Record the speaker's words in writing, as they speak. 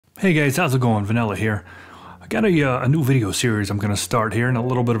Hey guys, how's it going? Vanilla here. I got a new video series I'm going to start here and a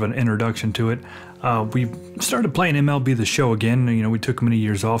little bit of an introduction to it. We started playing MLB the Show again. You know, we took many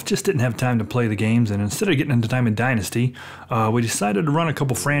years off, just didn't have time to play the games, and instead of getting into time in Dynasty, we decided to run a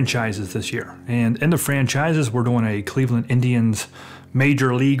couple franchises this year. And in the franchises, we're doing a Cleveland Indians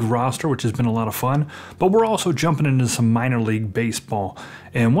Major League roster, which has been a lot of fun, but we're also jumping into some minor league baseball.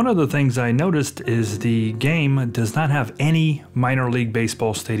 And one of the things I noticed is the game does not have any minor league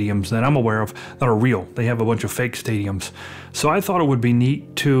baseball stadiums that I'm aware of that are real. They have a bunch of fake stadiums. So I thought it would be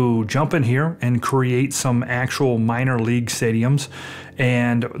neat to jump in here and create some actual minor league stadiums.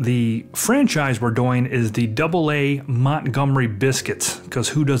 And the franchise we're doing is the AA Montgomery Biscuits, because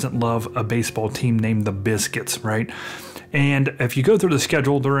who doesn't love a baseball team named the Biscuits, right? And if you go through the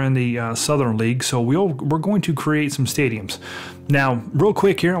schedule, they're in the Southern League, so we're going to create some stadiums. Now, real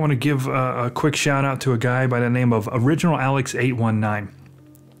quick here, I want to give a quick shout out to a guy by the name of Original Alex 819.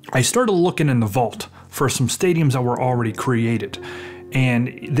 I started looking in the vault for some stadiums that were already created,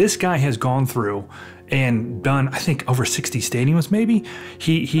 and this guy has gone through and done, I think, over 60 stadiums maybe.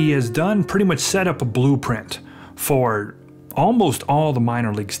 He has done pretty much set up a blueprint for almost all the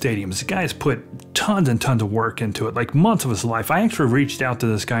minor league stadiums. The guy's put tons and tons of work into it, like months of his life. I actually reached out to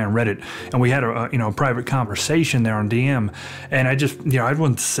this guy on Reddit, and we had a private conversation there on DM. And I just, I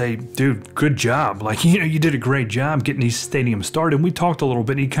wanted to say, dude, good job. Like, you did a great job getting these stadiums started. And we talked a little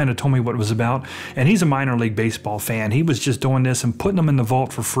bit. He kind of told me what it was about. And he's a minor league baseball fan. He was just doing this and putting them in the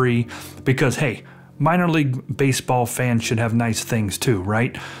vault for free because, hey, minor league baseball fans should have nice things too,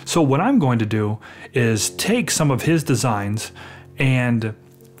 right? So what I'm going to do is take some of his designs and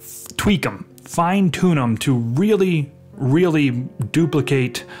tweak them, fine tune them to really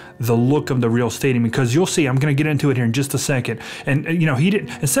duplicate the look of the real stadium, because you'll see, I'm going to get into it here in just a second. And he didn't,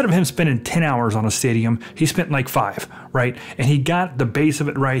 instead of him spending 10 hours on a stadium, he spent like 5, right? And he got the base of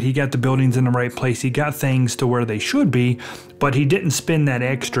it right. He got the buildings in the right place. He got things to where they should be, but he didn't spend that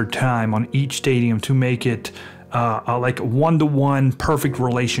extra time on each stadium to make it like a one-to-one perfect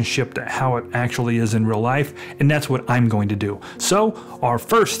relationship to how it actually is in real life, and that's what I'm going to do. So our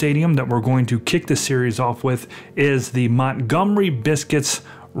first stadium that we're going to kick this series off with is the Montgomery Biscuits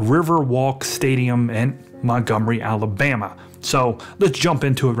Riverwalk Stadium in Montgomery, Alabama. So let's jump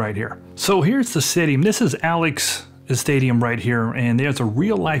into it right here. So here's the stadium. This is Alex's stadium right here, and there's a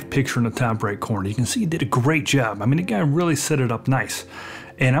real-life picture in the top right corner. You can see he did a great job. I mean, the guy really set it up nice.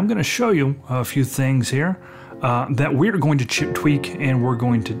 And I'm going to show you a few things here that we're going to tweak and we're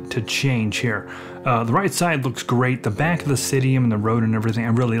going to change here. The right side looks great. The back of the stadium and the road and everything, I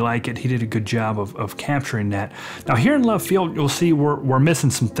really like it. He did a good job of capturing that. Now here in left field, you'll see we're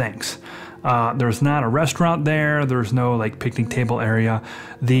missing some things. There's not a restaurant there. There's no like picnic table area.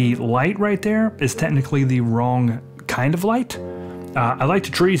 The light right there is technically the wrong kind of light. I like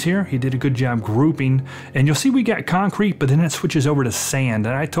the trees here. He did a good job grouping, and you'll see we got concrete, but then it switches over to sand,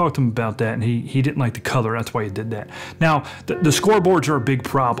 and I talked to him about that, and he didn't like the color. That's why he did that. Now, the scoreboards are a big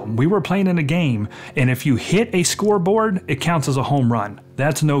problem. We were playing in a game, and if you hit a scoreboard, it counts as a home run.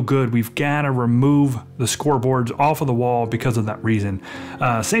 That's no good. We've got to remove the scoreboards off of the wall because of that reason.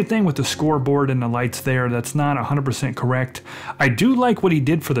 Same thing with the scoreboard and the lights there. That's not 100% correct. I do like what he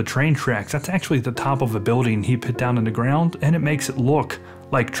did for the train tracks. That's actually the top of a building he put down in the ground, and it makes it look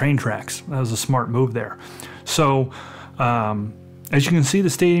like train tracks. That was a smart move there. So, as you can see, the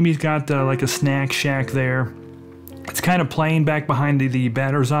stadium, he's got like a snack shack there. It's kind of plain back behind the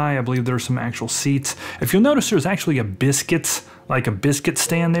batter's eye. I believe there's some actual seats. If you'll notice, there's actually a biscuit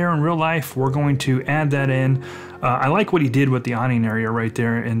stand there in real life. We're going to add that in. I like what he did with the awning area right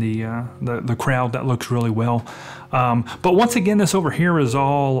there in the crowd. That looks really well. But once again, this over here is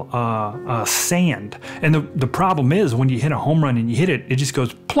all sand. And the problem is when you hit a home run and you hit it, it just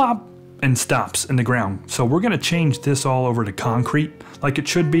goes plop and stops in the ground. So we're going to change this all over to concrete like it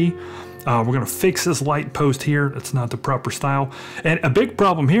should be. We're going to fix this light post here. That's not the proper style. And a big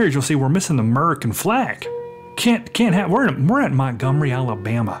problem here is you'll see we're missing the American flag. Can't have, we're at Montgomery,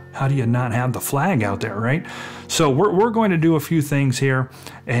 Alabama. How do you not have the flag out there, right? So we're going to do a few things here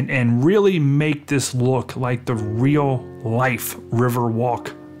and really make this look like the real life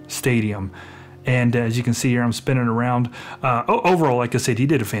Riverwalk Stadium. And as you can see here, I'm spinning around. Overall, like I said, he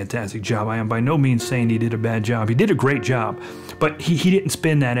did a fantastic job. I am by no means saying he did a bad job. He did a great job, but he didn't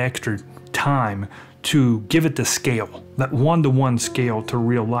spend that extra time to give it the scale, that one-to-one scale to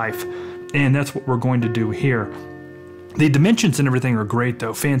real life. And that's what we're going to do here. The dimensions and everything are great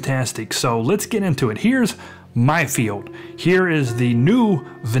though, fantastic. So let's get into it. Here's my field. Here is the new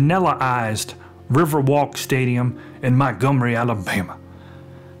vanilla-ized Riverwalk Stadium in Montgomery, Alabama.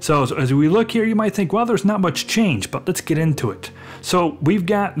 So as we look here, you might think, well, there's not much change, but let's get into it. So we've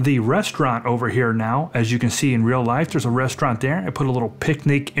got the restaurant over here now. As you can see in real life, there's a restaurant there. I put a little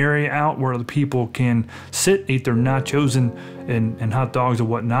picnic area out where the people can sit, eat their nachos and hot dogs and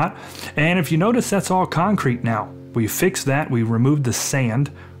whatnot. And if you notice, that's all concrete now. We fixed that. We removed the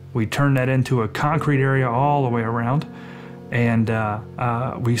sand. We turned that into a concrete area all the way around. And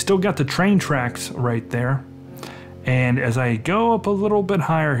we still got the train tracks right there. And as I go up a little bit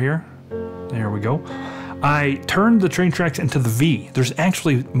higher here, there we go, I turned the train tracks into the V. There's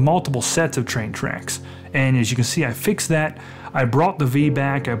actually multiple sets of train tracks. And as you can see, I fixed that. I brought the V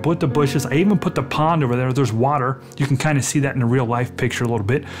back. I put the bushes. I even put the pond over there. There's water. You can kind of see that in a real life picture a little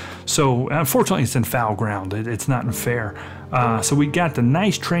bit. So unfortunately, it's in foul ground. It's not fair. So we got the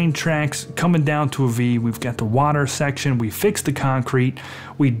nice train tracks coming down to a V. We've got the water section. We fixed the concrete.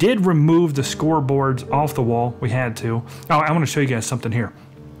 We did remove the scoreboards off the wall. We had to. Oh, I want to show you guys something here.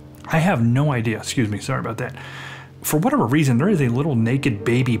 I have no idea. Excuse me. Sorry about that. For whatever reason, there is a little naked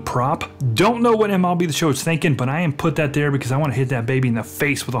baby prop. Don't know what MLB the Show is thinking, but I am put that there because I want to hit that baby in the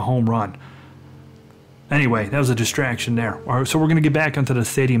face with a home run. Anyway, that was a distraction there. All right, so we're going to get back onto the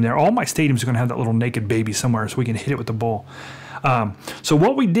stadium there. All my stadiums are going to have that little naked baby somewhere so we can hit it with the ball. So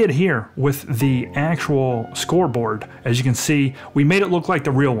what we did here with the actual scoreboard, as you can see, we made it look like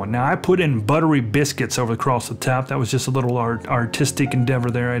the real one. Now, I put in Buttery Biscuits over across the top. That was just a little artistic endeavor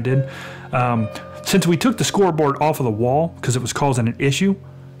there I did. Since we took the scoreboard off of the wall because it was causing an issue,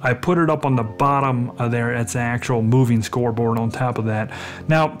 I put it up on the bottom of there. It's an actual moving scoreboard on top of that.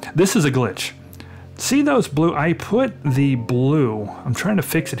 Now, this is a glitch. See those blue? I put the blue, I'm trying to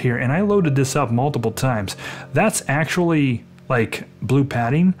fix it here, and I loaded this up multiple times. That's actually like blue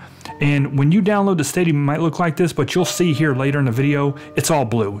padding. And when you download the stadium, it might look like this, but you'll see here later in the video, it's all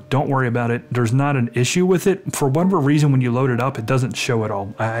blue. Don't worry about it. There's not an issue with it. For whatever reason, when you load it up, it doesn't show at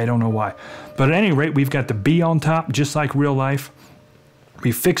all. I don't know why. But at any rate, we've got the B on top, just like real life.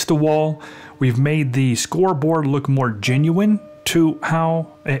 We fixed the wall. We've made the scoreboard look more genuine to how,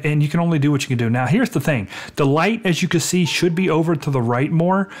 and you can only do what you can do. Now, here's the thing. The light, as you can see, should be over to the right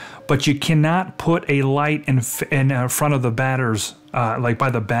more, but you cannot put a light in front of the batter's, like by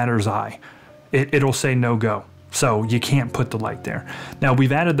the batter's eye. It'll say no go. So you can't put the light there. Now,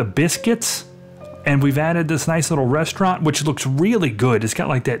 we've added the biscuits, and we've added this nice little restaurant, which looks really good. It's got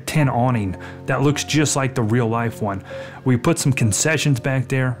like that tin awning that looks just like the real life one. We put some concessions back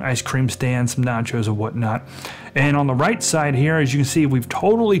there, ice cream stands, some nachos and whatnot. And on the right side here, as you can see, we've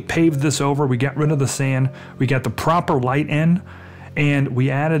totally paved this over. We got rid of the sand. We got the proper light in, and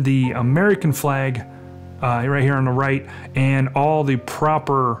we added the American flag right here on the right, and all the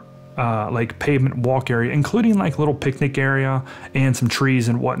proper like pavement walk area, including like little picnic area and some trees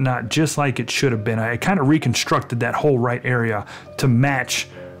and whatnot, just like it should have been. I kind of reconstructed that whole right area to match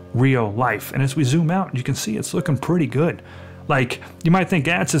real life. And as we zoom out, you can see it's looking pretty good. Like, you might think,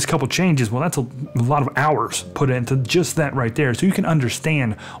 that's just a couple changes. Well, that's a lot of hours put into just that right there. So you can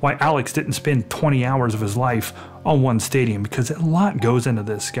understand why Alex didn't spend 20 hours of his life on one stadium, because a lot goes into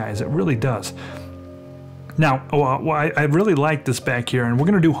this, guys. It really does. Now, I really like this back here, and we're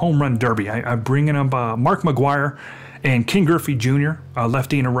going to do Home Run Derby. I'm bringing up Mark McGwire and King Griffey Jr., a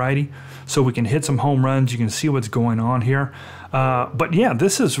lefty and a righty, so we can hit some home runs. You can see what's going on here. But yeah,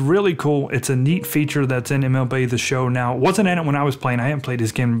 this is really cool. It's a neat feature that's in MLB the Show now. It wasn't in it when I was playing. I haven't played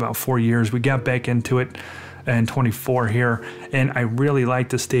this game in about 4 years. We got back into it in 24 here, and I really like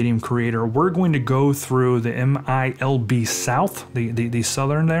the stadium creator. We're going to go through the MILB South, the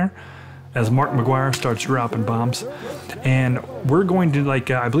southern there, as Mark McGwire starts dropping bombs. And we're going to,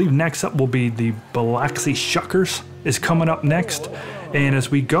 like, I believe next up will be the Biloxi Shuckers is coming up next. And as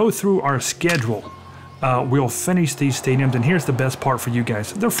we go through our schedule, we'll finish these stadiums. And here's the best part for you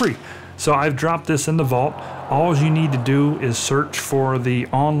guys. They're free. So I've dropped this in the vault. All you need to do is search for the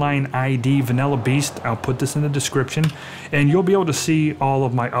online ID VanillaBeast. I'll put this in the description, and you'll be able to see all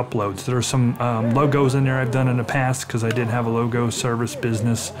of my uploads. There are some logos in there I've done in the past, because I did have a logo service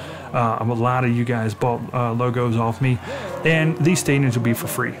business. A lot of you guys bought logos off me, and these stadiums will be for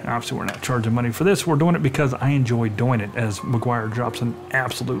free. Obviously, we're not charging money for this. We're doing it because I enjoy doing it, as McGwire drops an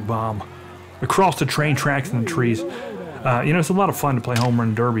absolute bomb across the train tracks and the trees. You know, it's a lot of fun to play Home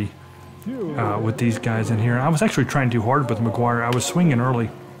Run Derby with these guys in here. I was actually trying too hard with McGwire. I was swinging early,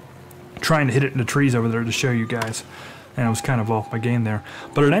 trying to hit it in the trees over there to show you guys, and I was kind of off my game there.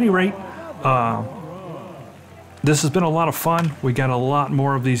 But at any rate, this has been a lot of fun. We got a lot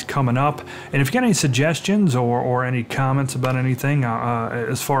more of these coming up, and if you got any suggestions or any comments about anything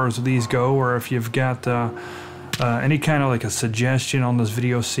as far as these go, or if you've got any kind of like a suggestion on this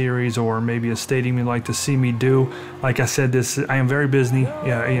video series, or maybe a stadium you'd like to see me do. Like I said, I am very busy, you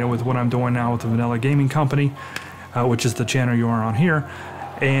know, with what I'm doing now with the Vanilla Gaming Company. which is the channel you are on here,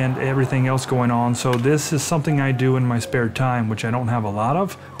 and everything else going on. So this is something I do in my spare time, which I don't have a lot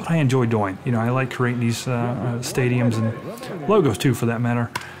of, but I enjoy doing. You know, I like creating these stadiums and logos too, for that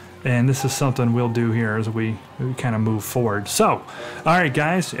matter. And this is something we'll do here as we kind of move forward. So, all right,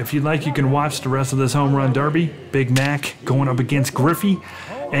 guys, if you'd like, you can watch the rest of this home run derby. Big Mac going up against Griffey.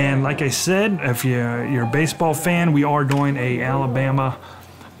 And like I said, if you're a baseball fan, we are doing a Alabama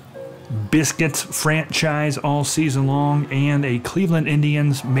Biscuits franchise all season long, and a Cleveland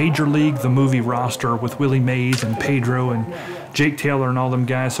Indians Major League the movie roster with Willie Mays and Pedro and Jake Taylor and all them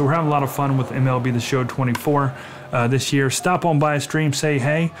guys. So we're having a lot of fun with MLB the Show 24 this year. Stop on by a stream, say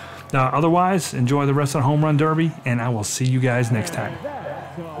hey. Otherwise, enjoy the rest of the home run derby, and I will see you guys next time.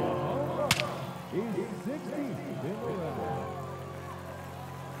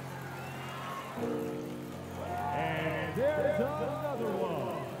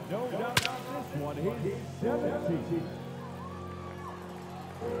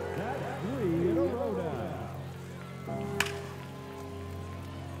 That's 3 in a row now.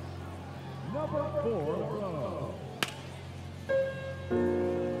 Number 4 row.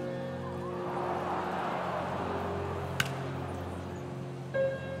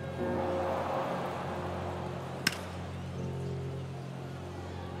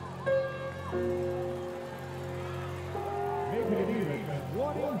 Making it even.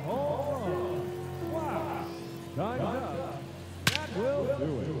 20 home runs. Wow. Time's up. That will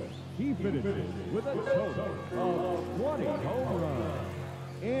do it. He finishes with a total of 20 home runs.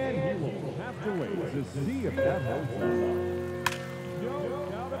 And he will have to wait to see if that holds up. No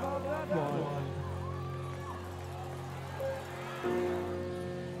doubt about that one.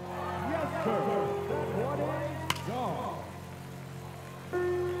 Yes, sir. That one is gone.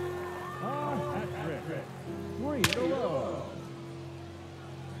 A hat trick. 3 in a row.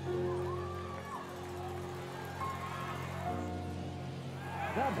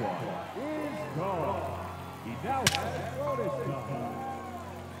 That one is gone. He now has bonus time.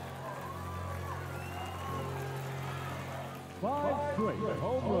 5 straight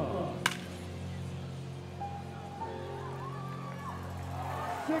home runs.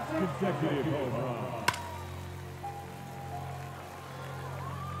 6 consecutive home runs.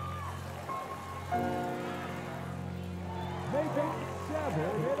 Making 7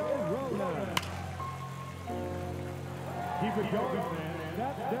 in a row now. Keep it going, man.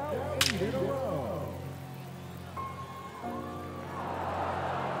 That's down 8 in a row.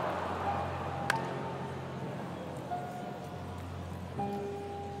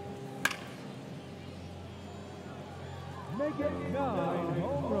 Make it 9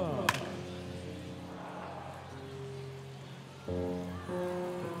 home runs.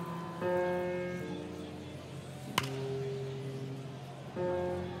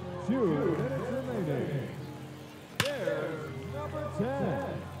 Two minutes remaining. There's number 10.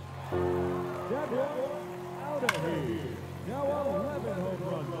 That one out of here. Now 11 home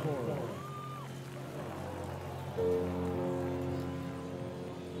runs for him.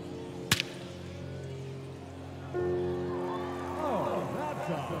 Oh, that's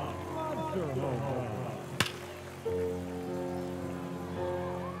a monster home run.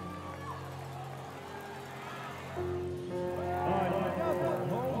 Another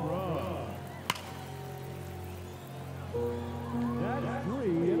home run. That's 3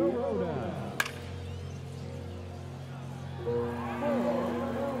 in a row now. 4 in a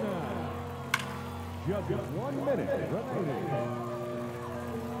row now. Just 1 minute remaining.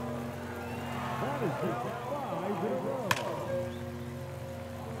 That is just 5 in a row.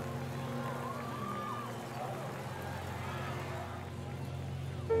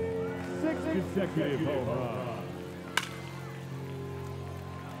 6 consecutive home runs.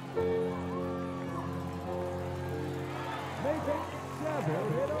 Making 7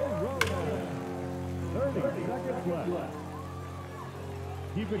 in a row now. 30 seconds left.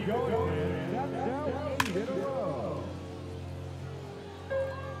 Keep it going, man. That's now 8 in a row.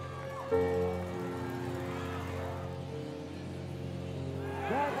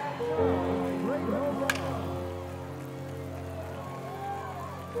 That's 9 straight home runs.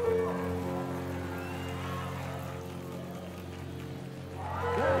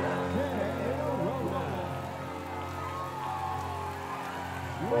 That's 10 in a row now.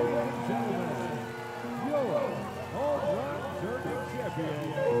 Ladies and gentlemen, your home run derby champion,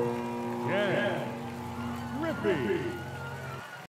 Ken Griffey.